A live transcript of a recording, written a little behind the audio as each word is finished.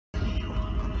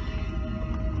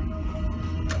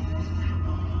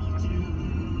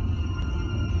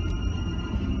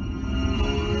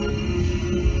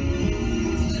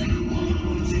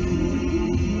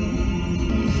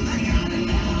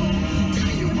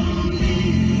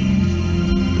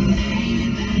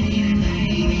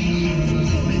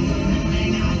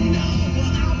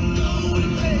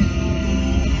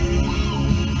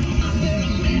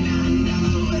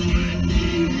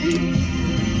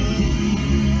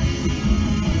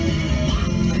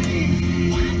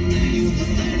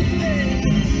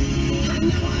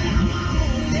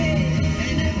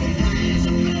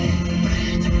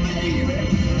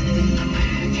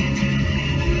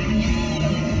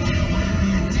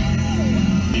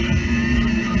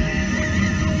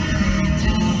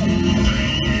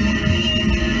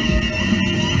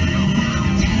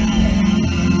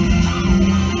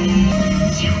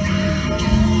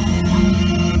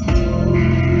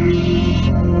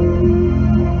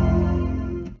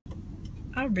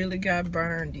really got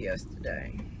burned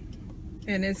yesterday.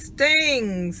 And it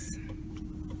stings.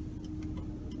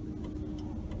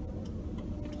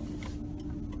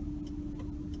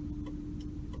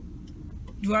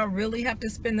 Do I really have to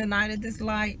spend the night at this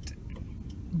light?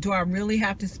 Do I really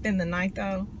have to spend the night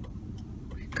though?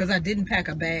 Because I didn't pack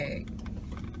a bag.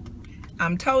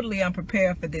 I'm totally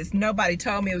unprepared for this. Nobody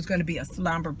told me it was going to be a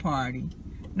slumber party.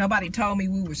 Nobody told me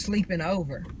we were sleeping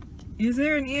over. Is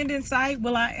there an end in sight?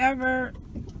 Will I ever?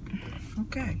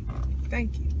 Okay,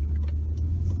 thank you.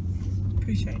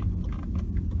 Appreciate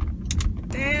it.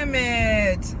 Damn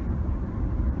it.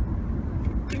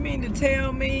 You mean to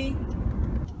tell me?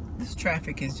 This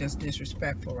traffic is just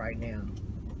disrespectful right now.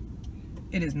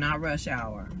 It is not rush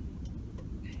hour.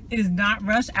 It is not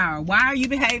rush hour. Why are you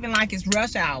behaving like it's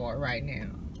rush hour right now?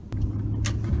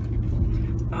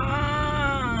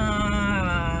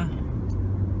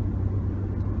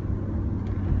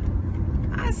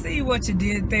 I see what you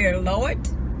did there, Lord.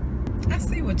 I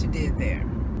see what you did there.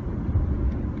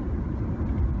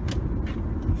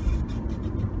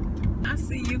 I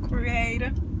see you, Creator.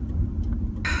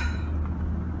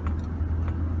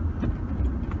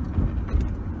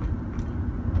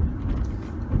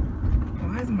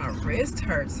 Why does my wrist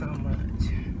hurt so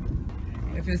much?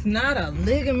 If it's not a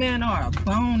ligament or a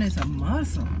bone, it's a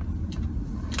muscle.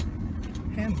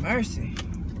 Have mercy.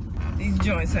 These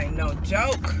joints ain't no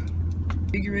joke.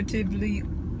 Figuratively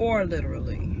or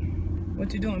literally.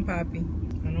 What you doing, Poppy?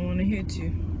 I don't want to hit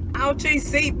you. Ouchie,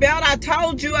 seatbelt. I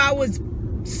told you I was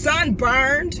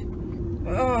sunburned.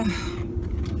 Ugh.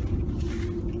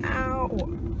 Ow.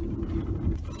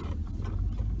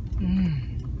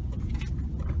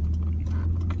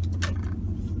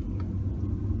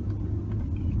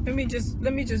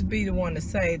 Let me just be the one to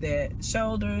say that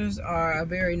shoulders are a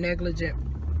very negligent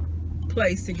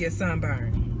place to get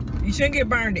sunburned. You shouldn't get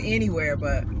burned anywhere,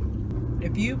 but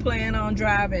if you plan on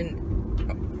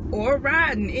driving or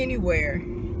riding anywhere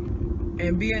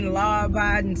and being a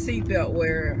law-abiding seatbelt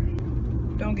wearer,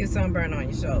 don't get sunburned on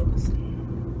your shoulders.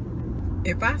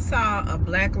 If I saw a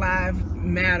Black Lives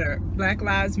Matter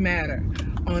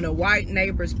on a white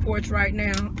neighbor's porch right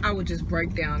now, I would just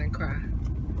break down and cry.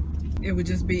 It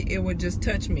would just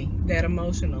touch me that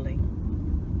emotionally.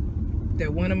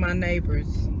 That one of my neighbors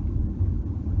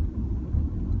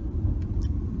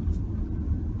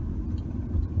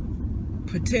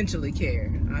potentially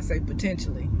cared. I say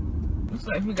potentially. Looks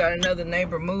like we got another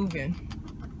neighbor moving.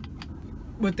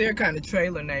 But they're kind of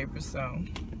trailer neighbors, so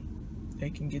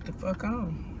they can get the fuck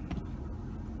on.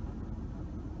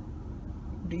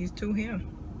 These two here.